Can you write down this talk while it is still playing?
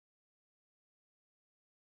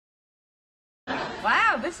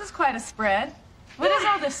Wow, this is quite a spread. What is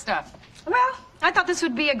all this stuff? Well, I thought this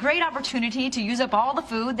would be a great opportunity to use up all the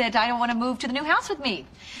food that I don't want to move to the new house with me.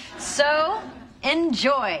 So,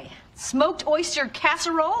 enjoy. Smoked oyster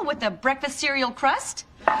casserole with a breakfast cereal crust.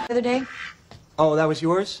 The other day? Oh, that was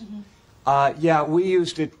yours? Yeah, we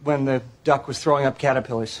used it when the duck was throwing up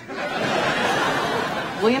caterpillars.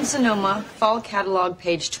 Williams-Sonoma, fall catalog,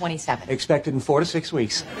 page 27. Expected in 4 to 6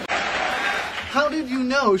 weeks. How did you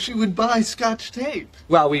know she would buy Scotch tape?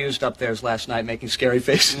 Well, we used up theirs last night making scary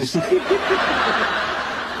faces. Oh,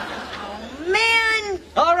 man!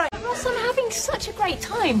 All right. Ross, I'm having such a great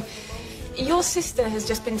time. Your sister has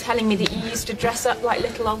just been telling me that you used to dress up like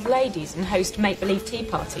little old ladies and host make-believe tea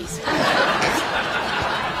parties.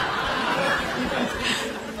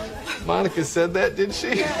 Monica said that, did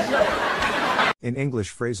she? In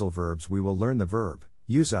English phrasal verbs we will learn the verb,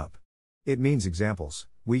 use up. It means examples.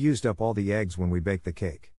 We used up all the eggs when we baked the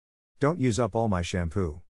cake. Don't use up all my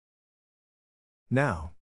shampoo.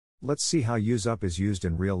 Now, let's see how use up is used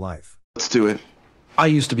in real life. Let's do it. I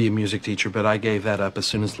used to be a music teacher, but I gave that up as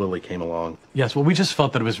soon as Lily came along. Yes, well, we just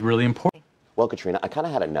felt that it was really important. Well, Katrina, I kind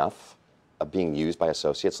of had enough of being used by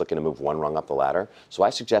associates looking to move one rung up the ladder, so I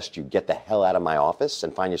suggest you get the hell out of my office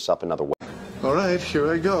and find yourself another way. All right,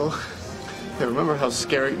 here I go. Hey, remember how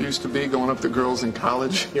scary it used to be going up to girls in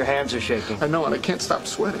college? Your hands are shaking. I know, and I can't stop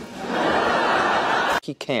sweating.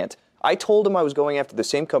 He can't. I told him I was going after the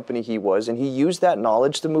same company he was, and he used that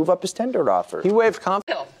knowledge to move up his tender offer. He waved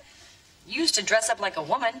confidence. Used to dress up like a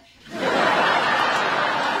woman.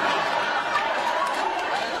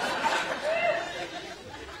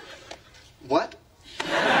 What?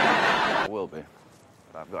 I will be.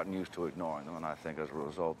 But I've gotten used to ignoring them, and I think as a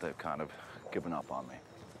result, they've kind of given up on me.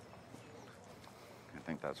 I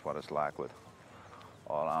think that's what it's like with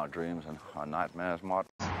all our dreams and our nightmares, Martin.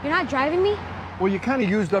 You're not driving me? Well, you kind of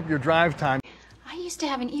used up your drive time. I used to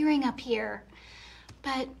have an earring up here,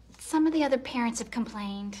 but some of the other parents have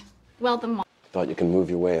complained. Well, the mom. Thought you can move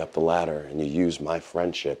your way up the ladder, and you use my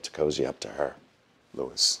friendship to cozy up to her.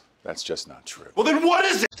 Louis, that's just not true. Well, then what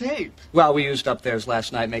is it? Tape. Well, we used up theirs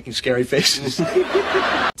last night making scary faces.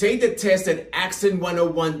 Take the test at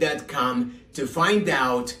accent101.com to find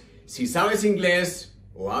out si sabes inglés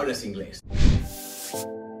o hablas inglés.